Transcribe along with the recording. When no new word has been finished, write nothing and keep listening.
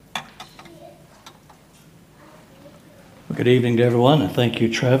Good evening to everyone, and thank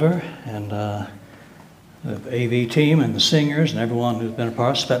you, Trevor, and the AV team, and the singers, and everyone who's been a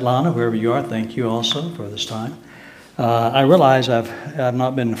part. Svetlana, wherever you are, thank you also for this time. I realize I've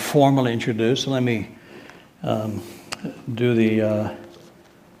not been formally introduced, so let me give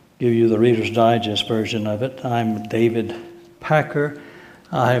you the Reader's Digest version of it. I'm David Packer.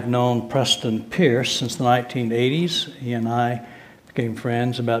 I have known Preston Pierce since the 1980s. He and I became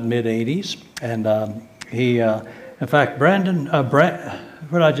friends about mid-80s, and in fact, Brandon, where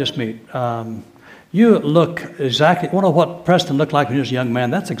did I just meet? You look exactly, what Preston looked like when he was a young man.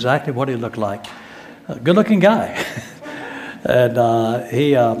 That's exactly what he looked like. A good-looking guy. And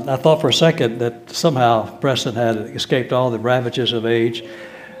I thought for a second that somehow Preston had escaped all the ravages of age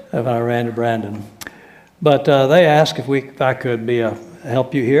when I ran to Brandon. But they asked if I could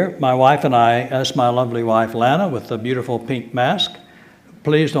help you here. My wife and I, that's my lovely wife, Lana, with the beautiful pink mask.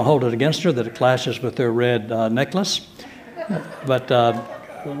 Please don't hold it against her that it clashes with her red necklace. But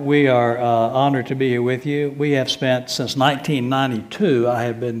we are honored to be here with you. We have spent, since 1992, I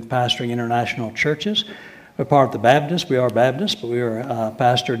have been pastoring international churches. We're part of the Baptist. We are Baptist, but we were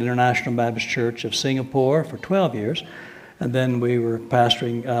pastored International Baptist Church of Singapore for 12 years. And then we were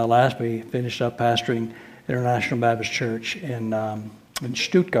pastoring, we finished up pastoring International Baptist Church in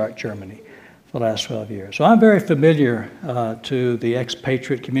Stuttgart, Germany, for the last 12 years. So I'm very familiar to the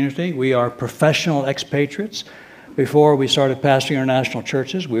expatriate community. We are professional expatriates. Before we started pastoring international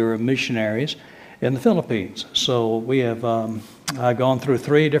churches, we were missionaries in the Philippines. So we have gone through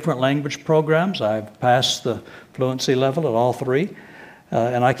 3 different language programs. I've passed the fluency level at all 3,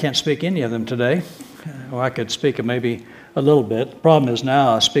 and I can't speak any of them today. Or I could speak maybe a little bit. The problem is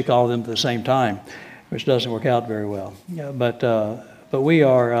now I speak all of them at the same time, which doesn't work out very well. But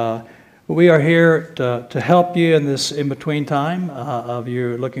we are here to help you in this in-between time of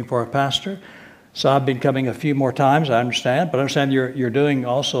you looking for a pastor. So I've been coming a few more times, I understand, but I understand you're doing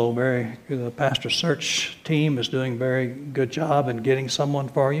also the pastor search team is doing a very good job in getting someone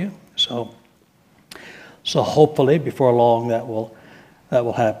for you. So hopefully before long that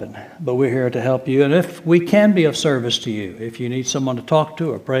will happen. But we're here to help you, and if we can be of service to you, if you need someone to talk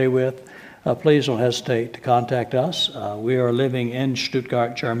to or pray with, please don't hesitate to contact us. We are living in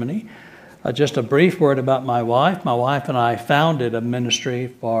Stuttgart, Germany. Just a brief word about my wife. My wife and I founded a ministry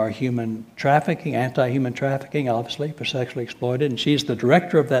for human trafficking, anti-human trafficking, obviously, for sexually exploited, and she's the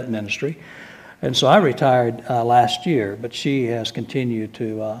director of that ministry. And so I retired last year, but she has continued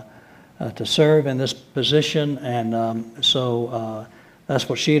to serve in this position, and so that's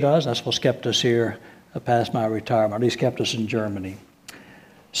what she does. That's what's kept us here past my retirement, at least kept us in Germany.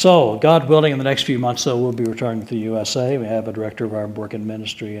 So, God willing, in the next few months, we'll be returning to the USA. We have a director of our work in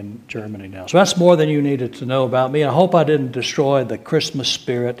ministry in Germany now. So that's more than you needed to know about me. I hope I didn't destroy the Christmas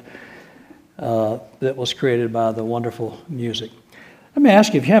spirit that was created by the wonderful music. Let me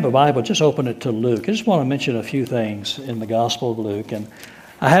ask you, if you have a Bible, just open it to Luke. I just want to mention a few things in the Gospel of Luke. And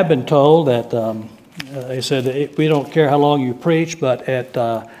I have been told that they said we don't care how long you preach, but at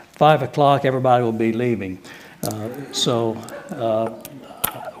 5 o'clock everybody will be leaving.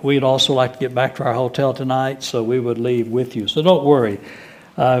 We'd also like to get back to our hotel tonight, so we would leave with you. So don't worry.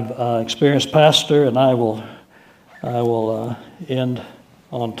 I've experienced pastor, and I will end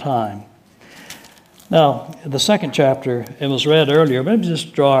on time. Now, the second chapter, it was read earlier, but let me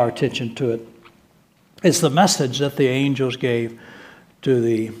just draw our attention to it. It's the message that the angels gave to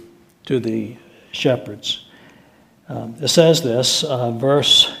the shepherds. It says this,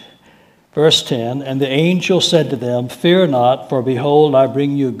 Verse 10, and the angel said to them, "Fear not, for behold, I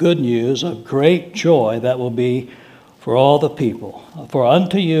bring you good news of great joy that will be for all the people. For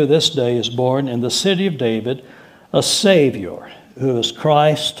unto you this day is born in the city of David a Savior, who is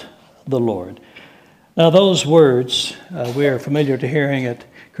Christ the Lord." Now those words, we are familiar to hearing at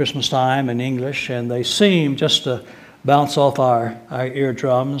Christmas time in English, and they seem just to bounce off our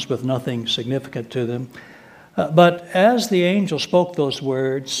eardrums with nothing significant to them. But as the angel spoke those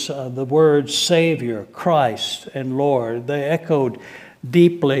words, the words Savior, Christ, and Lord, they echoed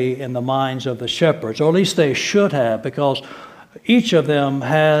deeply in the minds of the shepherds, or at least they should have, because each of them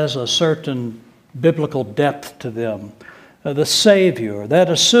has a certain biblical depth to them. The Savior, that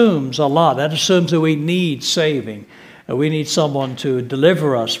assumes a lot. That assumes that we need saving. We need someone to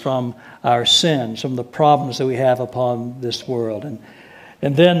deliver us from our sins, from the problems that we have upon this world.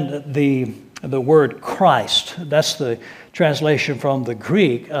 And then the word Christ, that's the translation from the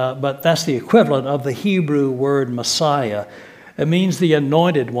Greek, but that's the equivalent of the Hebrew word Messiah. It means the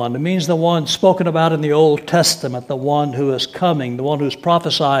anointed one. It means the one spoken about in the Old Testament, the one who is coming, the one who's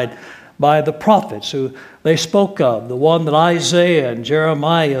prophesied by the prophets who they spoke of, the one that Isaiah and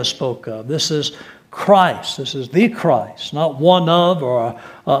Jeremiah spoke of. This is Christ. This is the Christ, not one of or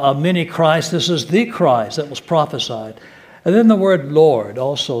a mini Christ. This is the Christ that was prophesied. And then the word Lord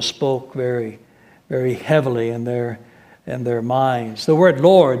also spoke very, very heavily in their minds. The word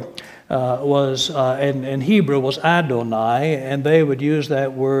Lord was in Hebrew was Adonai, and they would use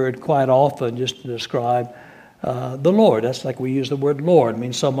that word quite often just to describe the Lord. That's like we use the word Lord. It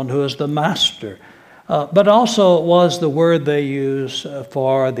means someone who is the master. But also it was the word they use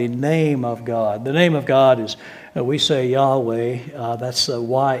for the name of God. The name of God is, we say Yahweh, that's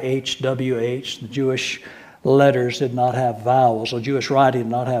YHWH. The Jewish letters did not have vowels, or Jewish writing did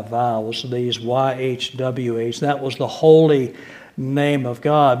not have vowels, so they used YHWH. That was the holy name of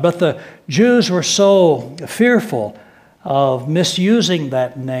God. But the Jews were so fearful of misusing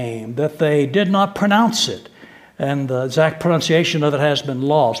that name that they did not pronounce it. And the exact pronunciation of it has been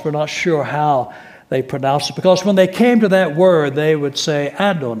lost. We're not sure how they pronounced it, because when they came to that word, they would say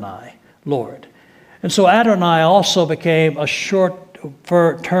Adonai, Lord. And so Adonai also became a short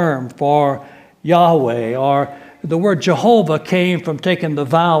term for Yahweh, or the word Jehovah came from taking the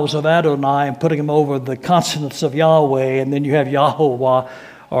vowels of Adonai and putting them over the consonants of Yahweh, and then you have Yahovah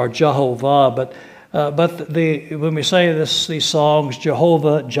or Jehovah. But when we say these songs,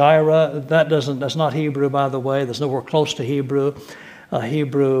 Jehovah Jireh, that's not Hebrew, by the way. There's nowhere close to Hebrew.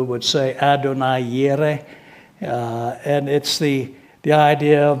 Hebrew would say Adonai Yireh, and it's the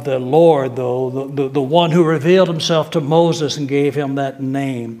idea of the Lord, though, the one who revealed himself to Moses and gave him that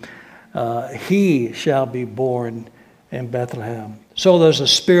name. He shall be born in Bethlehem. So there's a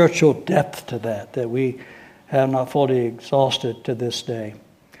spiritual depth to that we have not fully exhausted to this day.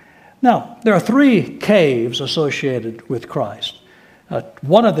 Now, there are 3 caves associated with Christ.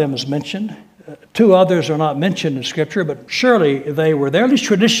 One of them is mentioned. 2 others are not mentioned in Scripture, but surely they were there. At least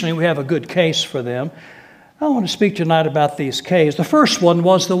traditionally, we have a good case for them. I want to speak tonight about these caves. The first one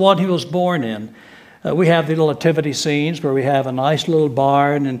was the one he was born in. We have the little nativity scenes where we have a nice little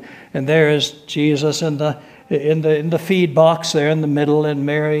barn, and there is Jesus in the feed box there in the middle, and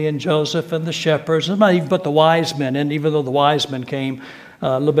Mary and Joseph and the shepherds. And might even put the wise men in, even though the wise men came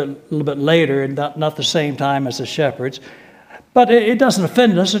a little bit later and not the same time as the shepherds. But it doesn't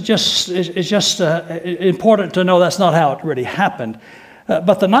offend us. It's just important to know that's not how it really happened.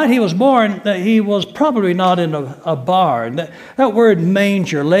 But the night he was born, he was probably not in a barn. That word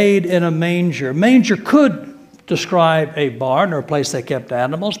manger, laid in a manger. Manger could describe a barn or a place they kept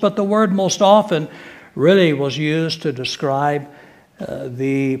animals, but the word most often really was used to describe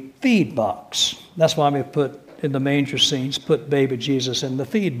the feed box. That's why we put in the manger scenes, put baby Jesus in the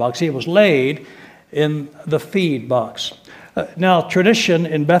feed box. He was laid in the feed box. Now, tradition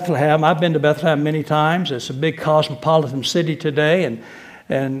in Bethlehem, I've been to Bethlehem many times. It's a big cosmopolitan city today,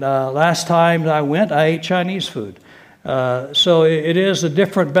 and last time I went, I ate Chinese food. So it is a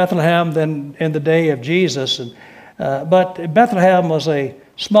different Bethlehem than in the day of Jesus. But Bethlehem was a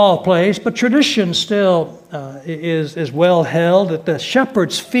small place, but tradition still is well held. That the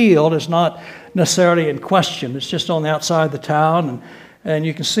shepherd's field is not necessarily in question. It's just on the outside of the town, and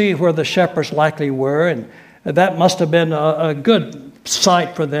you can see where the shepherds likely were, and that must have been a good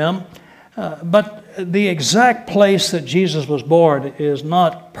site for them. But the exact place that Jesus was born is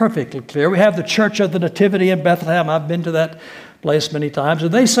not perfectly clear. We have the Church of the Nativity in Bethlehem. I've been to that place many times.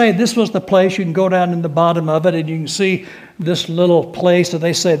 And they say this was the place. You can go down in the bottom of it and you can see this little place. And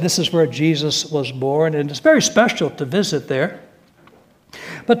they say this is where Jesus was born. And it's very special to visit there.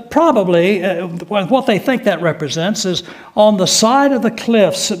 But probably what they think that represents is on the side of the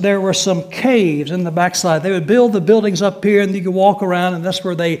cliffs, there were some caves in the backside. They would build the buildings up here and you could walk around, and that's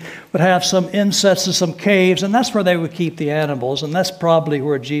where they would have some insets and some caves, and that's where they would keep the animals, and that's probably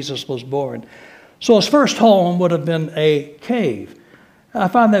where Jesus was born. So his first home would have been a cave. I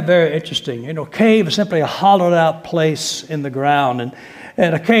find that very interesting. You know, cave is simply a hollowed out place in the ground,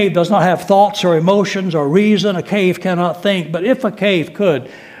 and a cave does not have thoughts or emotions or reason. A cave cannot think. But if a cave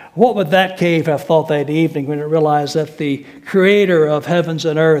could, what would that cave have thought that evening when it realized that the creator of heavens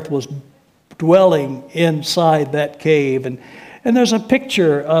and earth was dwelling inside that cave? And there's a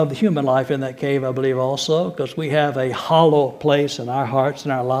picture of the human life in that cave, I believe, also, because we have a hollow place in our hearts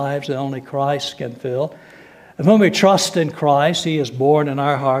and our lives that only Christ can fill. And when we trust in Christ, He is born in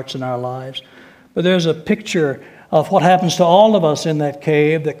our hearts and our lives. But there's a picture of what happens to all of us in that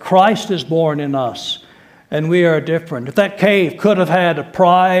cave, that Christ is born in us, and we are different. If that cave could have had a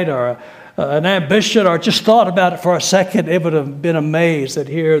pride or an ambition or just thought about it for a second, it would have been amazed that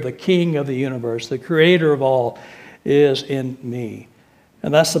here the King of the universe, the Creator of all, is in me.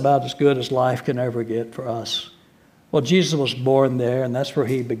 And that's about as good as life can ever get for us. Well, Jesus was born there, and that's where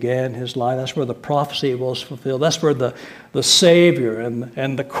he began his life. That's where the prophecy was fulfilled. That's where the Savior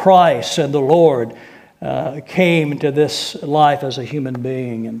and the Christ and the Lord came into this life as a human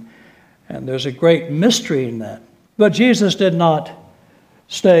being. And there's a great mystery in that. But Jesus did not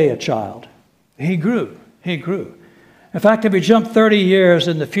stay a child. He grew. He grew. In fact, if we jump 30 years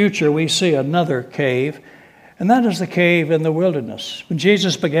in the future, we see another cave, and that is the cave in the wilderness. When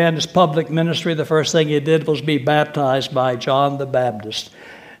Jesus began his public ministry, the first thing he did was be baptized by John the Baptist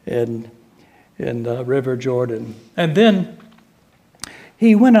in the River Jordan. And then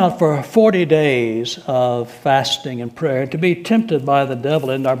he went out for 40 days of fasting and prayer to be tempted by the devil.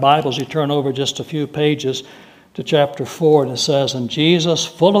 In our Bibles, you turn over just a few pages to chapter 4, and it says, "And Jesus,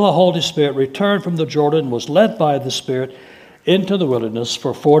 full of the Holy Spirit, returned from the Jordan, was led by the Spirit into the wilderness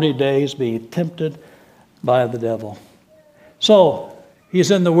for 40 days, being tempted by the devil." So he's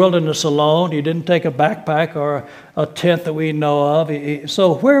in the wilderness alone. He didn't take a backpack or a tent that we know of.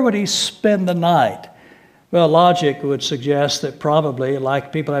 So where would he spend the night? Well, logic would suggest that probably,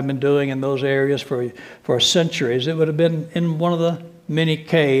 like people have been doing in those areas for centuries, it would have been in one of the many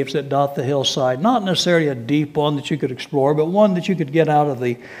caves that dot the hillside. Not necessarily a deep one that you could explore, but one that you could get out of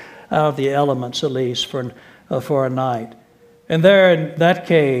the elements at least for a night. And there in that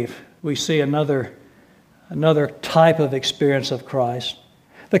cave, we see another type of experience of Christ.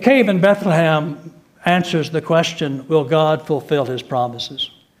 The cave in Bethlehem answers the question, will God fulfill his promises?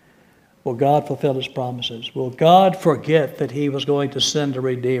 Will God fulfill his promises? Will God forget that he was going to send a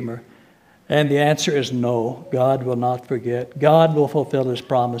Redeemer? And the answer is no, God will not forget. God will fulfill his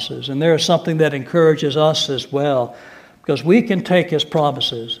promises. And there is something that encourages us as well, because we can take his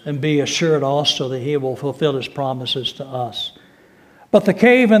promises and be assured also that he will fulfill his promises to us. But the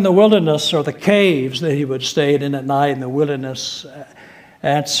cave in the wilderness, or the caves that he would stay in at night in the wilderness,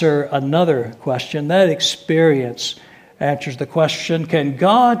 answer another question. That experience answers the question, can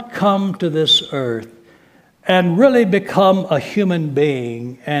God come to this earth and really become a human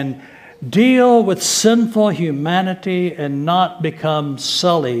being and deal with sinful humanity and not become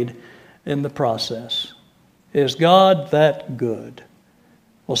sullied in the process? Is God that good?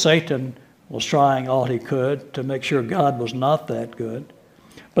 Well, Satan was trying all he could to make sure God was not that good.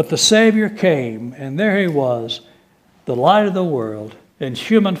 But the Savior came, and there he was, the light of the world in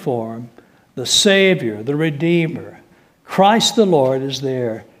human form, the Savior, the Redeemer. Christ the Lord is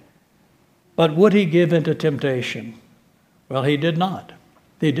there. But would he give into temptation? Well, he did not.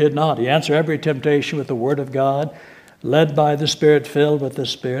 He did not. He answered every temptation with the Word of God, led by the Spirit, filled with the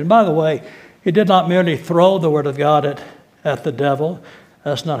Spirit. And by the way, he did not merely throw the Word of God at the devil.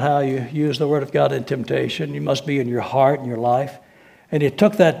 That's not how you use the Word of God in temptation. You must be in your heart and your life. And he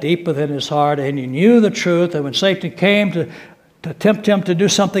took that deep within his heart, and he knew the truth. And when Satan came to tempt him to do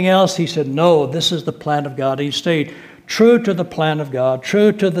something else, he said, no, this is the plan of God. He stayed true to the plan of God,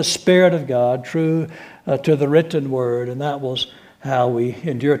 true to the Spirit of God, true to the written Word. And that was how we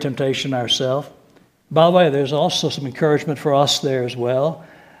endure temptation ourselves. By the way, there's also some encouragement for us there as well,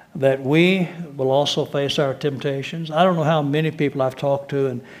 that we will also face our temptations. I don't know how many people I've talked to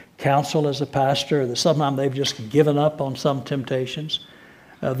and counsel as a pastor that sometimes they've just given up on some temptations.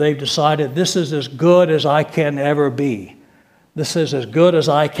 They've decided this is as good as I can ever be. This is as good as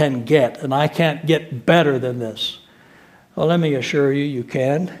I can get, and I can't get better than this. Well, let me assure you, you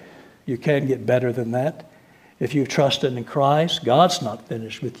can. You can get better than that. If you've trusted in Christ, God's not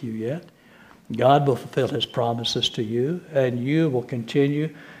finished with you yet. God will fulfill his promises to you, and you will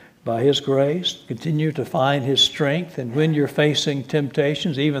continue by his grace, continue to find his strength. And when you're facing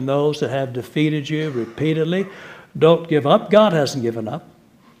temptations, even those that have defeated you repeatedly, don't give up. God hasn't given up.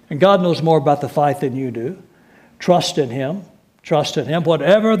 And God knows more about the fight than you do. Trust in him. Trust in him.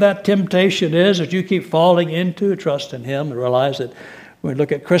 Whatever that temptation is that you keep falling into, trust in him and realize that when we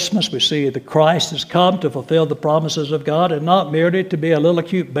look at Christmas, we see that Christ has come to fulfill the promises of God, and not merely to be a little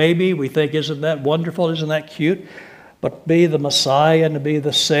cute baby. We think, isn't that wonderful? Isn't that cute? But be the Messiah, and to be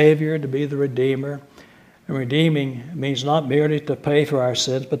the Savior, to be the Redeemer. And redeeming means not merely to pay for our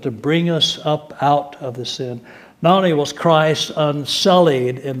sins, but to bring us up out of the sin. Not only was Christ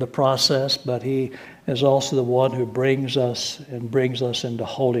unsullied in the process, but he is also the one who brings us into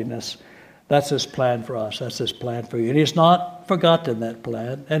holiness. That's his plan for us. That's his plan for you. And he's not forgotten that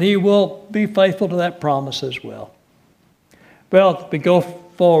plan. And he will be faithful to that promise as well. Well, we go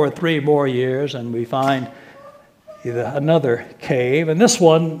forward 3 more years and we find another cave. And this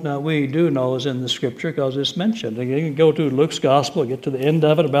one we do know is in the scripture because it's mentioned. And you can go to Luke's gospel, get to the end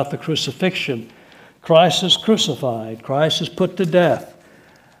of it about the crucifixion. Christ is crucified. Christ is put to death.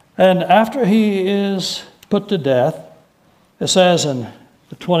 And after he is put to death, it says in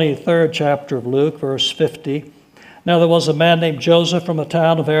the 23rd chapter of Luke, verse 50, Now there was a man named Joseph from the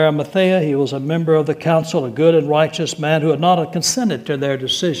town of Arimathea. He was a member of the council, a good and righteous man who had not consented to their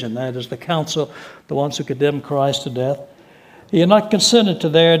decision. That is, the council, the ones who condemned Christ to death. He had not consented to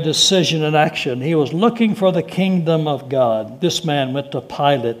their decision and action. He was looking for the kingdom of God. This man went to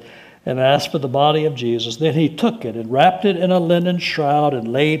Pilate and asked for the body of Jesus. Then he took it and wrapped it in a linen shroud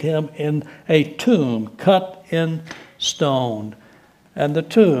and laid him in a tomb cut in stone. And the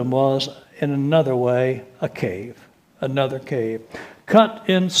tomb was, in another way, a cave. Another cave, cut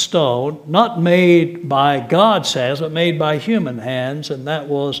in stone, not made by God's hands, but made by human hands, and that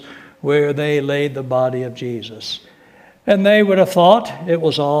was where they laid the body of Jesus. And they would have thought it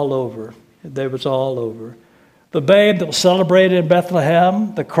was all over. It was all over. The babe that was celebrated in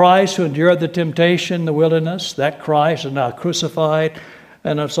Bethlehem, the Christ who endured the temptation in the wilderness, that Christ is now crucified,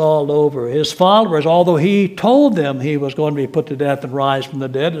 and it's all over. His followers, although he told them he was going to be put to death and rise from the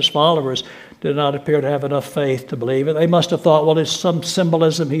dead, his followers did not appear to have enough faith to believe it. They must have thought, well, it's some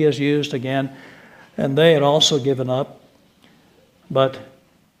symbolism he has used again. And they had also given up. But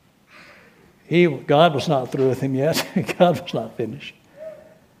God was not through with him yet. God was not finished.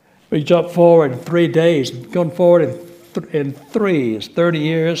 We jump forward 3 days, going forward in threes, 30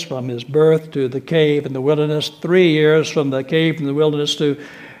 years from his birth to the cave in the wilderness, 3 years from the cave in the wilderness to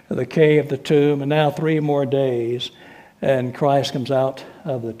the cave, the tomb, and now 3 more days, and Christ comes out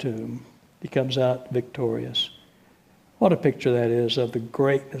of the tomb. He comes out victorious. What a picture that is of the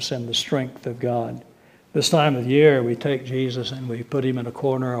greatness and the strength of God. This time of year, we take Jesus and we put him in a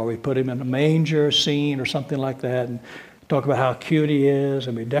corner, or we put him in a manger scene or something like that, and talk about how cute he is,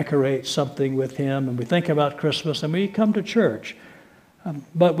 and we decorate something with him, and we think about Christmas, and we come to church.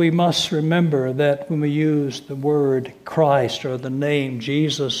 But we must remember that when we use the word Christ or the name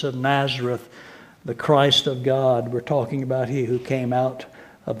Jesus of Nazareth, the Christ of God, we're talking about he who came out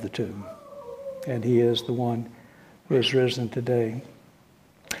of the tomb. And he is the one who is risen today.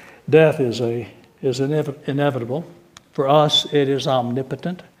 Death is inevitable. For us, it is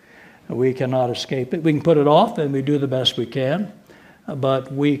omnipotent. We cannot escape it. We can put it off, and we do the best we can,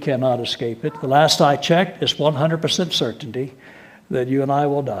 but we cannot escape it. The last I checked, it's 100% certainty that you and I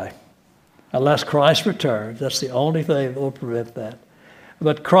will die. Unless Christ returns, that's the only thing that will prevent that.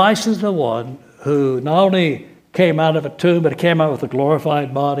 But Christ is the one who not only came out of a tomb, but he came out with a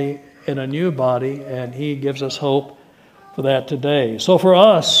glorified body, in a new body, and he gives us hope for that today. So for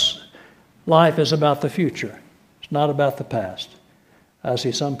us, life is about the future. It's not about the past. I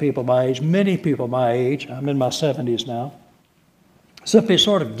see some people my age, many people my age, I'm in my 70s now, simply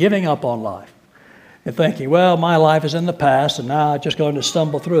sort of giving up on life and thinking, well, my life is in the past, and now I'm just going to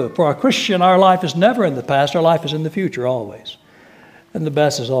stumble through it. For a Christian, our life is never in the past. Our life is in the future always. And the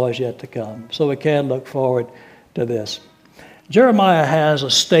best is always yet to come. So we can look forward to this. Jeremiah has a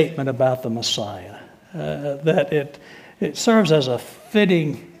statement about the Messiah, that it serves as a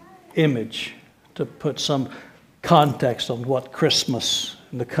fitting image to put some context on what Christmas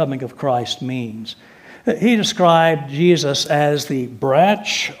and the coming of Christ means. He described Jesus as the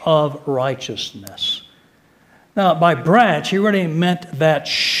branch of righteousness. Now, by branch, he really meant that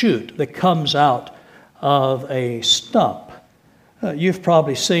shoot that comes out of a stump. You've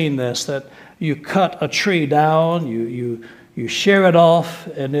probably seen this, that you cut a tree down, you shear it off,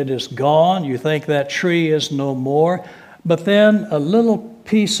 and it is gone. You think that tree is no more. But then a little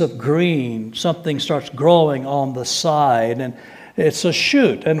piece of green, something starts growing on the side, and it's a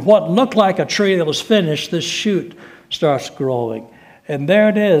shoot. And what looked like a tree that was finished, this shoot starts growing. And there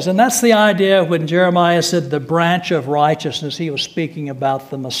it is. And that's the idea when Jeremiah said the branch of righteousness. He was speaking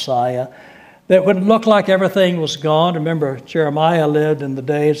about the Messiah. That when it looked like everything was gone, remember, Jeremiah lived in the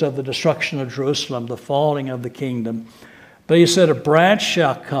days of the destruction of Jerusalem, the falling of the kingdom. But he said, a branch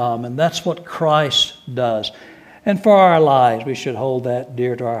shall come, and that's what Christ does. And for our lives, we should hold that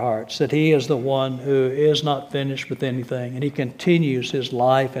dear to our hearts, that he is the one who is not finished with anything, and he continues his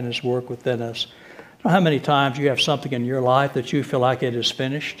life and his work within us. I don't know how many times you have something in your life that you feel like it is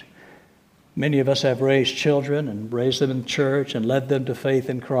finished. Many of us have raised children and raised them in church and led them to faith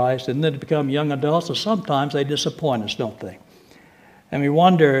in Christ, and then to become young adults, so sometimes they disappoint us, don't they? And we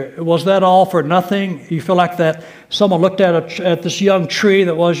wonder, was that all for nothing? You feel like that someone looked at this young tree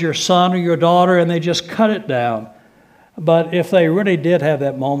that was your son or your daughter, and they just cut it down. But if they really did have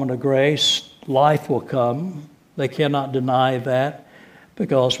that moment of grace, life will come. They cannot deny that,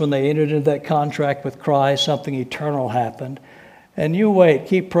 because when they entered into that contract with Christ, something eternal happened. And you wait,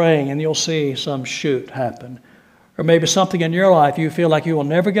 keep praying, and you'll see some shoot happen. Or maybe something in your life you feel like you will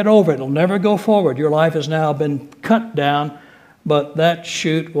never get over it. It'll never go forward. Your life has now been cut down, but that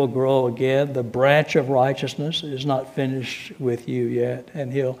shoot will grow again. The branch of righteousness is not finished with you yet,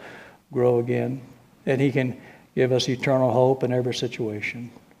 and he'll grow again. And he can Give us eternal hope in every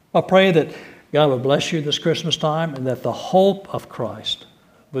situation. I pray that God would bless you this Christmas time and that the hope of Christ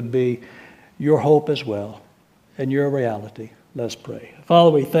would be your hope as well and your reality. Let's pray. Father,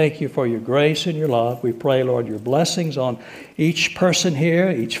 we thank you for your grace and your love. We pray, Lord, your blessings on each person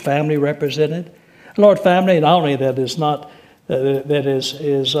here, each family represented. Lord, family not only that is not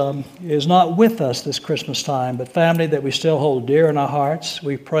not with us this Christmas time, but family that we still hold dear in our hearts.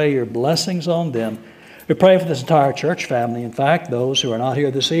 We pray your blessings on them. We pray for this entire church family. In fact, those who are not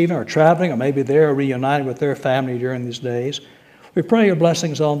here this evening or traveling, or maybe they're reunited with their family during these days. We pray your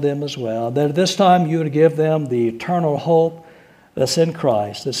blessings on them as well, that at this time you would give them the eternal hope that's in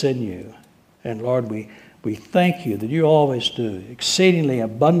Christ, that's in you. And Lord, we thank you that you always do exceedingly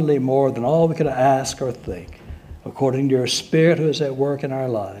abundantly more than all we could ask or think, according to your Spirit who is at work in our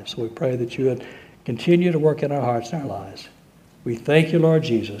lives. We pray that you would continue to work in our hearts and our lives. We thank you, Lord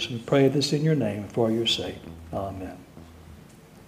Jesus. We pray this in your name for your sake. Amen.